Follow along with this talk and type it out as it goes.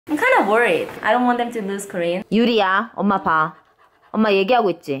of worried. I don't want them to lose Korean. 유리야, 엄마 봐. 엄마 얘기하고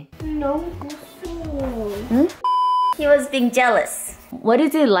있지? 너무 무서워. 응? He was being jealous. What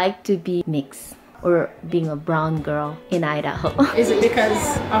is it like to be mixed or being a brown girl in Idaho? Is it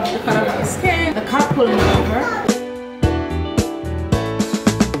because of the color of your skin? The car pulling over?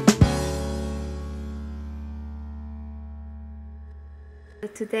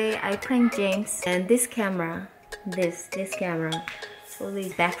 Today I pranked James and this camera fully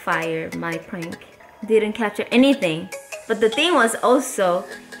backfired my prank. Didn't capture anything. But the thing was also,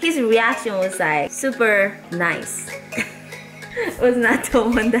 his reaction was like super nice. It was not the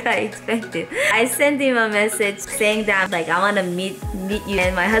one that I expected. I sent him a message saying that like I want to meet you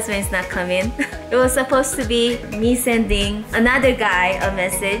and my husband is not coming. It was supposed to be me sending another guy a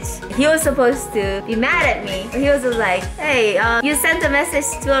message. He was supposed to be mad at me. He was just like, hey, you sent a message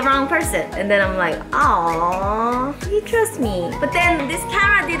to a wrong person. And then I'm like, aww, he trusts me. But then this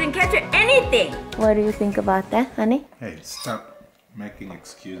camera didn't capture anything. What do you think about that, honey? Hey, stop making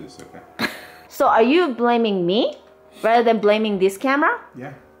excuses, okay? So are you blaming me? Rather than blaming this camera?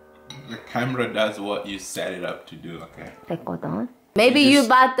 Yeah. The camera does what you set it up to do, okay? Maybe you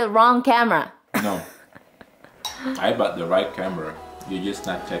bought the wrong camera. No. I bought the right camera. You're just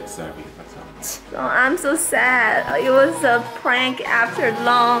not tech savvy, that's all. Oh, I'm so sad. It was a prank after a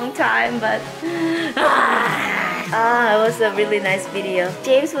long time, but... it was a really nice video.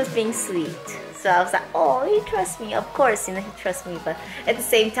 James was being sweet. So I was like, oh, he trusts me. Of course, you know, he trusts me. But at the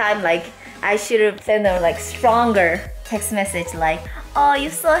same time, like, I should have sent a like stronger text message like, oh,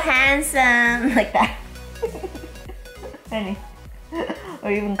 you're so handsome, like that. Or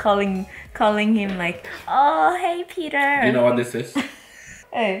even calling him like, oh, hey, Peter. You know what this is?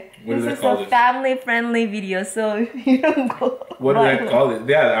 Hey, what this is a family-friendly video, so you don't go. What do I call it?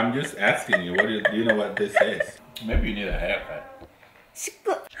 Yeah, I'm just asking you. Do you know what this is? Maybe you need a haircut.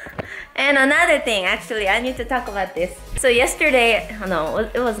 And another thing, actually, I need to talk about this. So yesterday, no,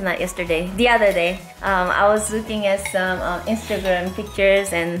 it was not yesterday, the other day, I was looking at some Instagram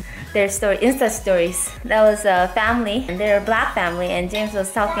pictures and their Insta stories. That was a family, and they're a black family, and James was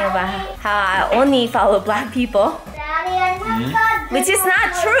talking about how I only follow black people. Which is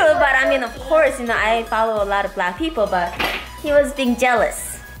not true, but I mean, of course, you know, I follow a lot of black people, but he was being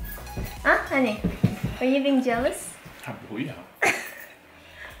jealous. Huh, honey? Are you being jealous?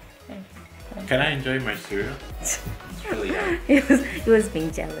 Can I enjoy my cereal? It's really hard. He was being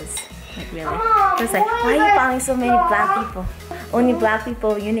jealous. Like really. He was like, why are you following so many black people? Only black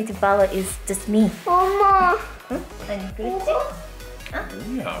people you need to follow is just me. 엄마. 응? 아니, 그랬지?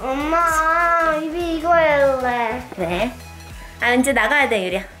 엄마, 입이 이거 할래. 왜? 아, 이제 나가야 돼,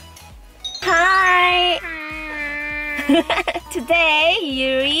 유리야. Hi! Today,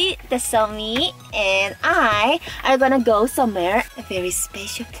 Yuri, Dasomi, and I are gonna go somewhere, a very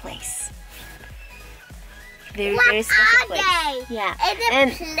special place. Very special place. Yeah.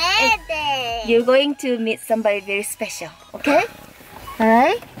 And play day. You're going to meet somebody very special, okay?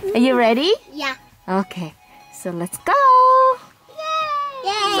 Alright? Are you ready? Yeah. Okay. So let's go!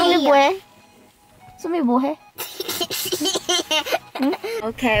 Yay! 소미 뭐해? 소미 뭐해?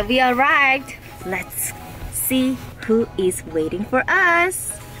 Okay, we arrived. Let's see who is waiting for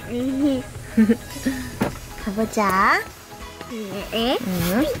us. 가보자.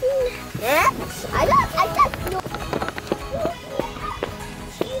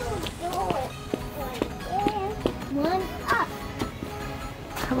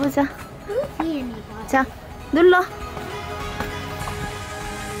 가보자. 자, 눌러.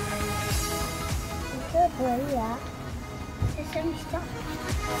 이거 뭐야? 세상에 시작.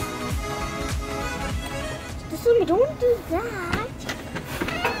 Dasomi, don't do that.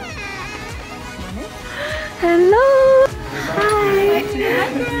 Hello. Hi.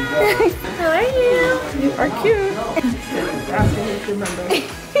 How are you? You are cute. Asking me to remember.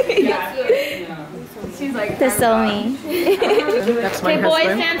 She's like, Dasomi. that's my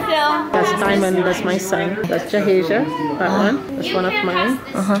husband. That's Diamond, that's my son. That's Jahasia, that one. That's one of mine.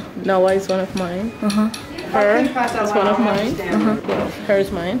 Noah is one of mine. Her is one of mine. Her is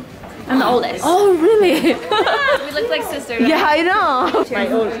mine. I'm the oldest. Oh, really? We look like sisters. Yeah, I know. My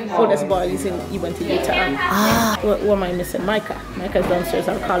oldest boy is he went to Utah. What am I missing? Micah. Micah's downstairs.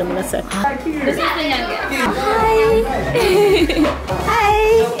 I'll call him in a sec. This is the youngest.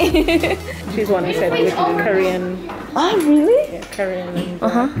 Hi. She's one I said with Korean. Oh, really? Yeah, Korean and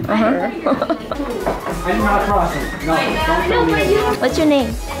her. What's your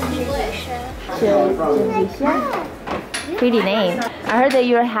name? Jahasia. Pretty name. I heard that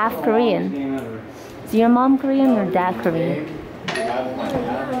you're half Korean. Is your mom Korean or dad Korean?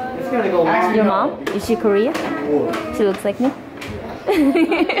 Your mom? Is she Korean? She looks like me?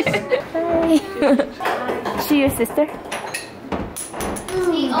 Hi. She your sister?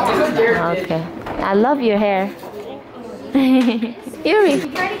 Okay. I love your hair. Yuri.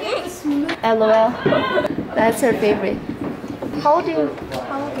 LOL. That's her favorite. How old are you?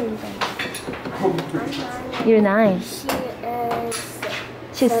 You're 9.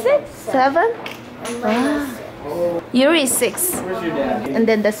 She's 6? 7? Wow. Yuri is 6. And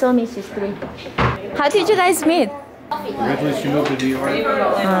then Dasomi, she's 3. How did you guys meet? Originally she moved to New York,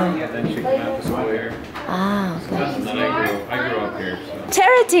 and then she came out to school here. Ah, okay. And then I grew up here. So.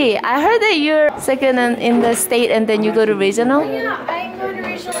 Charity, I heard that you're second in the state and then you go to regional. Yeah, I go to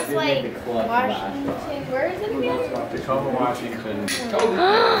regional. It's like Washington. Where is it again? Tacoma, Washington.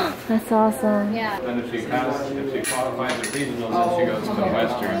 That's awesome. Yeah. Then if she qualifies at regionals, then she goes to the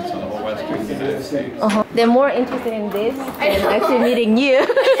Western, so the whole Western United States. They're more interested in this than actually meeting you.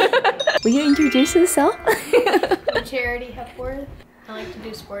 Will you introduce yourself? I'm Charity Hepworth. I like to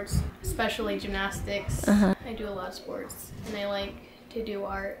do sports, especially gymnastics. I do a lot of sports, and I like to do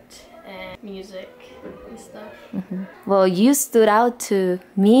art and music and stuff. Well, you stood out to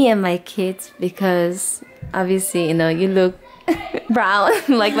me and my kids because obviously, you know, you look brown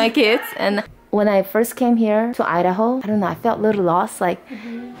like my kids. And when I first came here to Idaho, I don't know, I felt a little lost, like,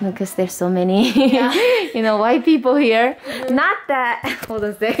 because there's so many, you know, white people here. Not that, hold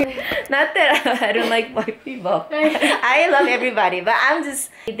on a second, not that I don't like white people. I love everybody, but I'm just,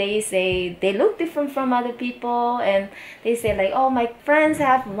 they say they look different from other people, and they say like, oh, my friends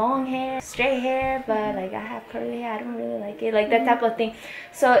have long hair, straight hair, but like I have curly hair, I don't really like it, like that type of thing.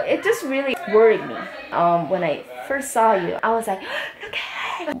 So it just really worried me. When I first saw you, I was like,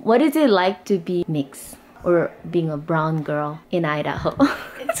 okay. What is it like to be mixed or being a brown girl in Idaho?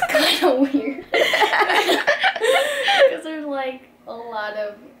 It's kind of weird. Because there's like a lot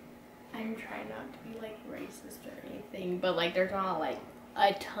of, I'm trying not to be like racist or anything, but like there's not like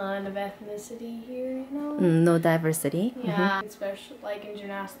a ton of ethnicity here, you know? No diversity? Yeah, especially like in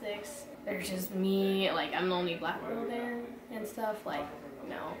gymnastics, there's just me, like I'm the only black girl there and stuff, like,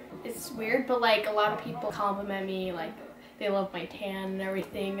 no. It's weird, but like a lot of people compliment me, like they love my tan and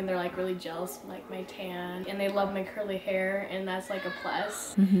everything, and they're like really jealous of like my tan, and they love my curly hair, and that's like a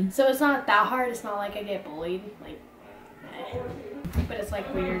plus. So it's not that hard. It's not like I get bullied, like, but it's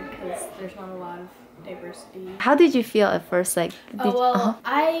like weird because there's not a lot of diversity. How did you feel at first? Like,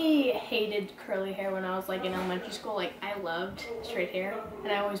 I hated curly hair when I was like in elementary school. Like I loved straight hair,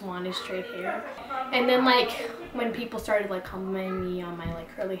 and I always wanted straight hair. And then like when people started like complimenting me on my like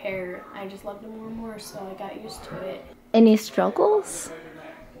curly hair, I just loved it more and more. So I got used to it. Any struggles?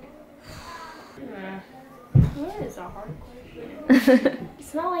 That is a hard question.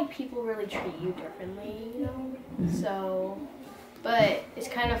 It's not like people really treat you differently, you know. So. But it's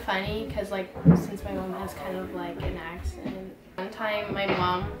kind of funny because like since my mom has kind of like an accent. One time my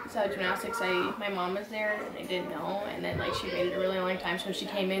mom saw gymnastics, my mom was there and I didn't know, and then like she waited a really long time, so she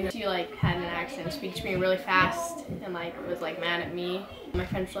came in, she like had an accent, speak to me really fast, and like was like mad at me. My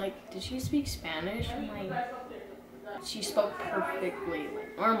friends were like, did she speak Spanish? I'm like, she spoke perfectly,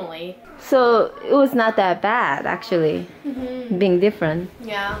 like normally. So it was not that bad actually, being different.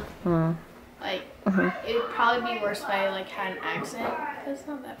 Yeah. Like, it'd probably be worse if I like had an accent, but it's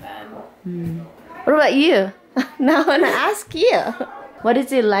not that bad. What about you? Now I want to ask you. What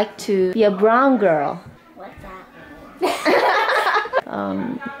is it like to be a brown girl? What's that?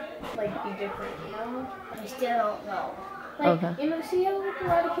 Like, be different, you know? I still don't know. Like, Okay. you know, see how like a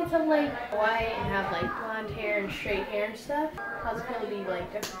lot of kids have like white and have like blonde hair and straight hair and stuff? How's it feel to be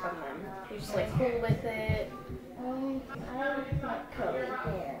like different from them? You're just like cool with it. I like curly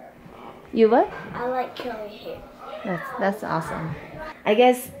hair. You what? I like curly hair. That's awesome. I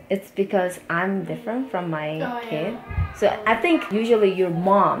guess it's because I'm different from my kid. So I think usually your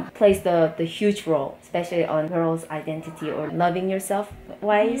mom plays the huge role, especially on girls' identity or loving yourself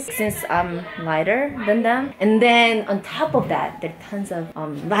wise, since I'm lighter than them. And then on top of that, there are tons of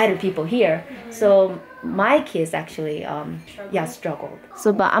lighter people here. So my kids actually struggled.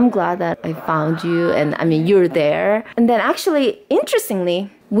 So but I'm glad that I found you, and I mean you're there. And then actually interestingly,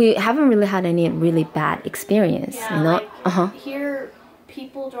 we haven't really had any really bad experience, you know? Like, here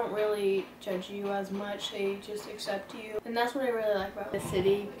people don't really judge you as much, they just accept you. And that's what I really like about the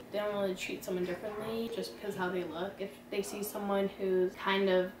city. They don't really treat someone differently just because how they look. If they see someone who's kind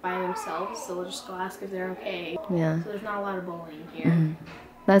of by themselves, they'll just go ask if they're okay. Yeah. So there's not a lot of bullying here.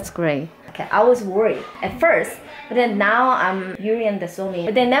 That's great. Okay, I was worried at first, but then now I'm Yuri and Dasomi.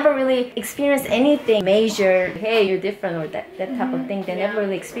 But they never really experienced anything major. Hey, you're different or that type of thing. They never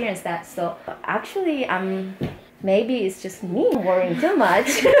really experienced that. So actually, maybe it's just me worrying too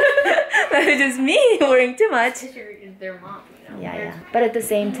much. Maybe just me worrying too much. You're their mom, you know? yeah. But at the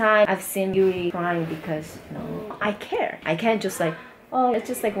same time, I've seen Yuri crying because, you know, I care. I can't just like, oh, it's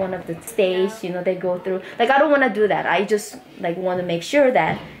just like one of the stage, you know, they go through. Like, I don't want to do that. I just like want to make sure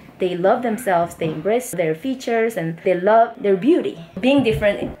that they love themselves, they embrace their features, and they love their beauty. Being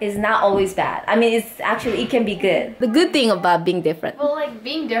different is not always bad. I mean, it's actually, it can be good. The good thing about being different. Well, like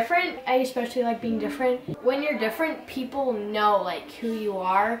being different, I especially like being different. When you're different, people know like who you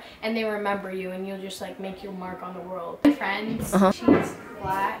are and they remember you, and you'll just like make your mark on the world. My friends, she's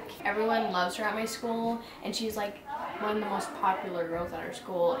black. Everyone loves her at my school, and she's like one of the most popular girls at our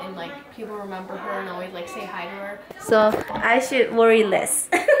school, and like people remember her and always like say hi to her. So I should worry less.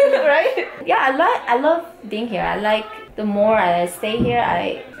 Right? Yeah, I love being here. I like the more I stay here,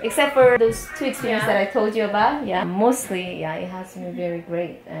 except for those 2 experiences that I told you about, mostly, it has been very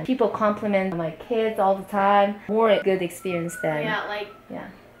great. And people compliment my kids all the time. More good experience than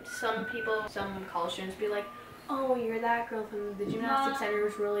some people, some college students be like, oh, you're that girl from the gymnastics center,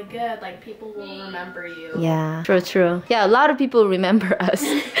 was really good. Like, people will remember you. Yeah, true. Yeah, a lot of people remember us.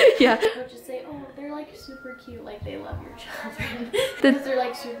 Yeah. They'll just say, oh, they're like super cute, like they love your children. Because they're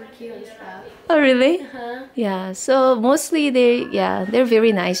like super cute and stuff. Oh, really? Uh-huh. Yeah, so mostly they're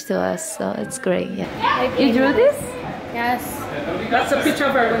very nice to us, so it's great. Yeah. You drew this? Yes. That's a picture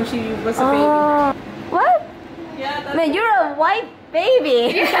of her when she was a baby. Oh, what? Yeah, Man, you're a white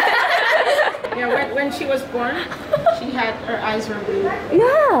baby. yeah, when she was born, her eyes were blue.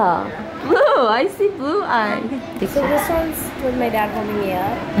 Yeah, blue. I see blue eyes. So this one's with my dad holding me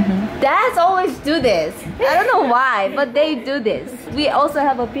up. Dads always do this. I don't know why, but they do this. We also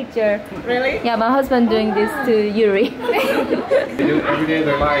have a picture. Really? Yeah, my husband doing this to Yuri. They do it every day of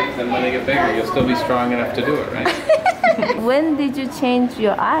their life, and when they get bigger, you'll still be strong enough to do it, right? When did you change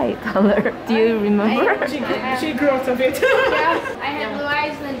your eye color? Do you remember? She grew out of it. I had blue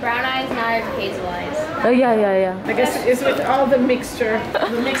eyes, then brown eyes, now I have hazel eyes. Oh yeah. I guess it's with all the mixture,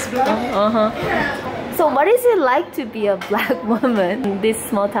 the mixed blood. So what is it like to be a black woman in this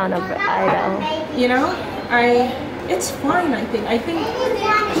small town of Idaho? You know, it's fine, I think. I think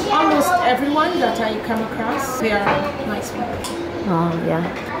almost everyone that I come across, they are nice people. Oh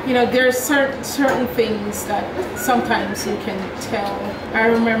yeah. You know, there's certain things that sometimes you can tell. I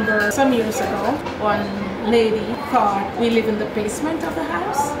remember some years ago, one lady thought we live in the basement of the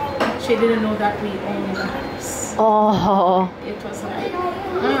house. She didn't know that we own the house. Oh. It was like,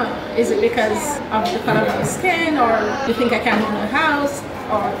 is it because of the color of my skin, or you think I can't own a house,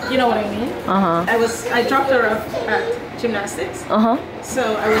 or you know what I mean? I dropped her off at gymnastics.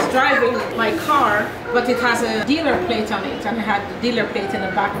 So I was driving my car, but it has a dealer plate on it, and I had the dealer plate in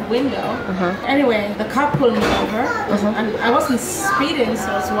the back window. Anyway, the cop pulled me over, and I wasn't speeding,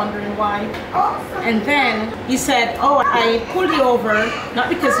 so I was wondering why. And then he said, oh, I pulled you over, not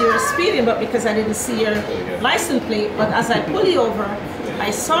because you were speeding, but because I didn't see your license plate, but as I pulled you over,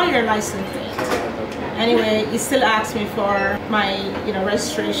 I saw your license plate. Anyway, he still asked me for my,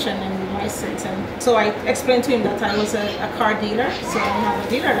 registration and license, and so I explained to him that I was a car dealer, so I have a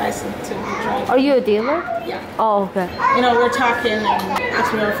dealer license to drive. Are you a dealer? Yeah. Oh, okay. We're talking, and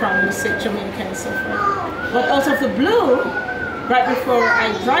as we were from Jamaica and so forth. But out of the blue, right before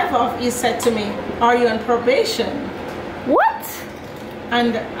I drive off, he said to me, "Are you on probation?" What?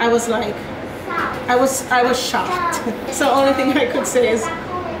 And I was like, I was shocked. So the only thing I could say is,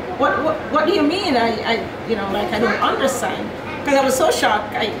 what do you mean? I don't understand. Because I was so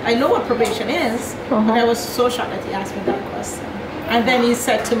shocked. I know what probation is, but I was so shocked that he asked me that question. And then he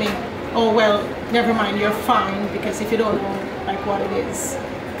said to me, oh, well, never mind, you're fine, because if you don't know what it is.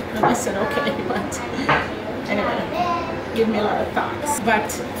 And I said, okay, but anyway, give me a lot of thoughts.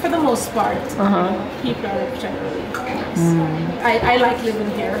 But for the most part, people are generally nice. I like living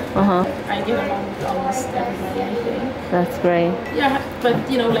here. I get along with almost everybody, I think. That's great. Yeah, but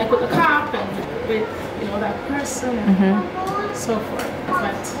like with the cop and with that person and so forth.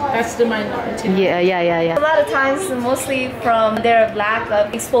 But that's the minority. Yeah. A lot of times, mostly from their lack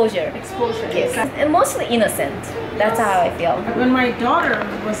of exposure. Yes. And mostly innocent. That's how I feel. When my daughter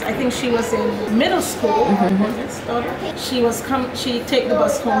I think she was in middle school. She take the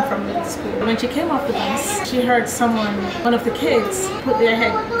bus home from middle school. When she came off the bus, she heard one of the kids, put their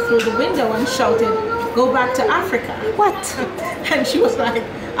head through the window and shouted, "Go back to Africa." What? And she was like,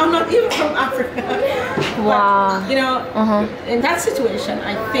 I'm not even from Africa. Wow. But, in that situation,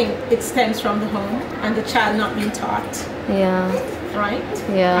 I think it stems from the home and the child not being taught. Yeah. Right?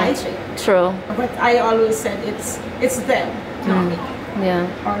 Yeah. I think. True. But I always said it's them, not me. Yeah.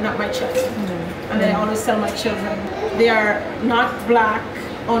 Or not my children. And I always tell my children, they are not black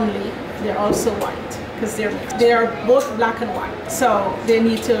only, they're also white. Because they are both black and white. So they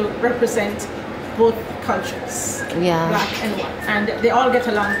need to represent both cultures, Yeah. black and white, and they all get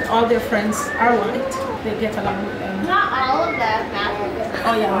along. All their friends are white. They get along with them. Not all of them. Matthew.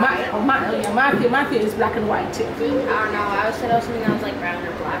 Oh yeah, Matthew is black and white too. I don't know. I was said something that was like brown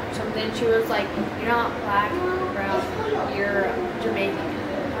or black or something. She was like, "You're not black, brown. You're Jamaican."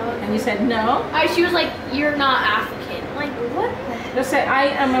 And you said no. She was like, "You're not African." I'm like, what? Just say I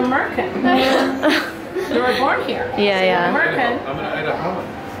am American. You were born here. Yeah, yeah. American. I'm an Idaho.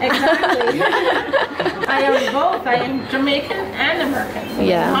 Exactly. I am both. I am Jamaican and American.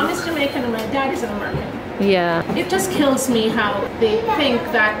 Yeah. My mom is Jamaican and my dad is an American. Yeah. It just kills me how they think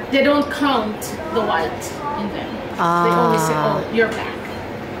that they don't count the white in them. They only say, oh, you're black.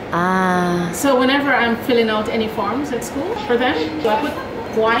 So whenever I'm filling out any forms at school for them, I put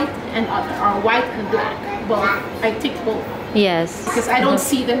white and other, or white and black. Both. I tick both. Yes. Because I don't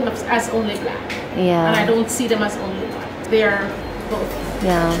see them as only black. Yeah. And I don't see them as only white. They are both.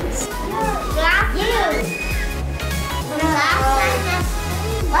 Yeah.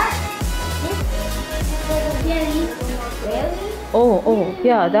 Oh,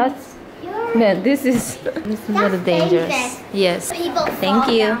 yeah, that's... Man, this is a little dangerous. Yes. Thank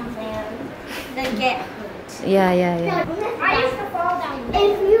you. Yeah. I used to fall down.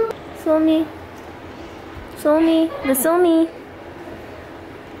 If you Dasomi.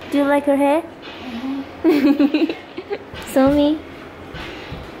 Do you like her hair? Somi.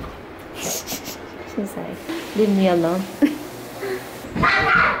 She's like, leave me alone.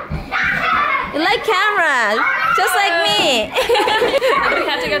 You like cameras, just like me. We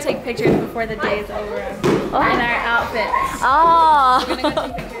have to go take pictures before the day is over in our outfits. Oh. We're gonna go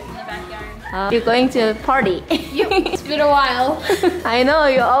take pictures in the backyard. You're going to a party. It's been a while. I know,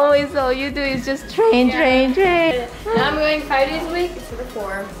 you always, all you do is just train. Now I'm going 5 days a week instead of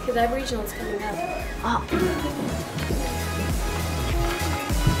 4 because I have regionals coming up.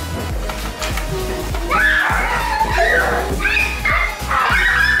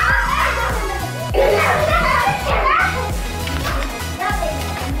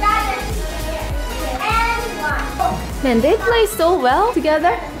 Man, they play so well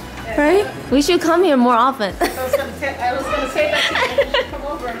together, right? We should come here more often. I was gonna say that you should come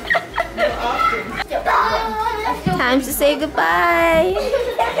over more often. Time to say goodbye.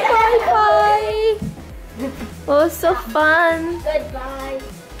 Bye. Oh, so fun. goodbye.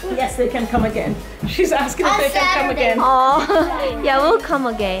 Yes, they can come again. She's asking if they can come again. Oh, yeah, we'll come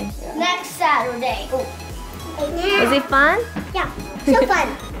again. Next Saturday. Was it fun? Yeah, so fun.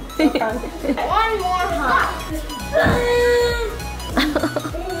 One more hug.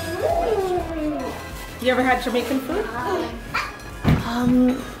 You ever had Jamaican food? I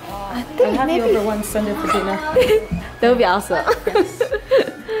think I'll have you maybe over one Sunday for dinner. that would be awesome.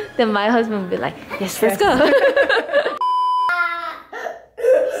 Then my husband would be like, yes, let's go.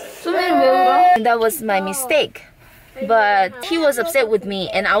 That was my mistake. But he was upset with me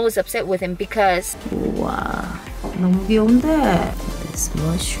and I was upset with him because wow, 너무 귀여운데. This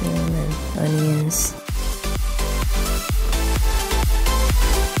mushroom and onions.